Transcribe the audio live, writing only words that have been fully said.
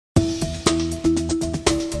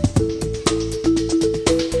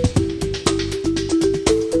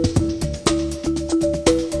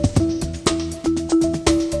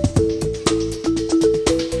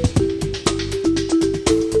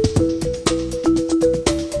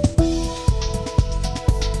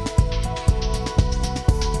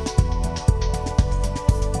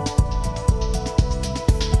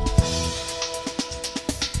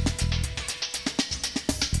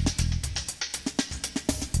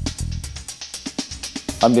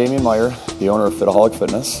I'm Damian Meyer, the owner of Fitaholic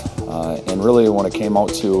Fitness, and really when it came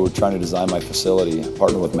out to trying to design my facility, I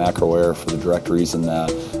partnered with MacroAir for the direct reason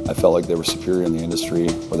that I felt like they were superior in the industry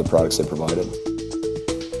with the products they provided.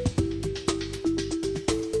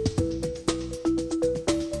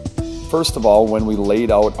 First of all, when we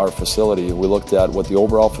laid out our facility, we looked at what the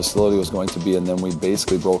overall facility was going to be, and then we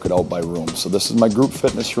basically broke it out by room. So this is my group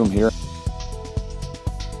fitness room here,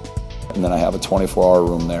 and then I have a 24-hour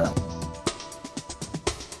room there.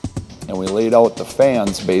 And we laid out the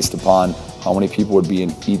fans based upon how many people would be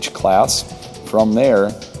in each class. From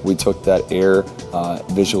there, we took that air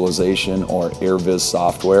visualization or AirViz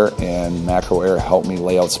software, and MacroAir helped me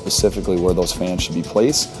lay out specifically where those fans should be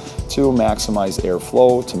placed to maximize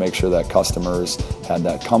airflow, to make sure that customers had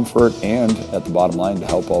that comfort, and at the bottom line, to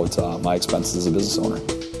help out my expenses as a business owner.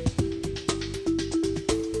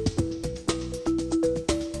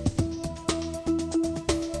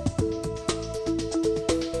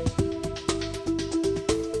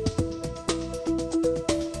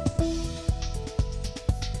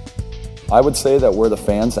 I would say that where the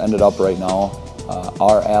fans ended up right now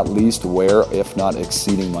are at least where, if not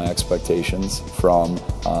exceeding my expectations from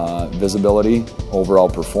visibility, overall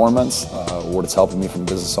performance, what it's helping me from a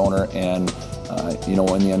business owner, and you know,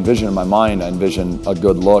 when you envision in my mind, I envision a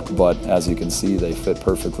good look, but as you can see, they fit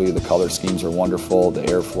perfectly. The color schemes are wonderful. The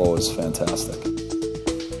airflow is fantastic.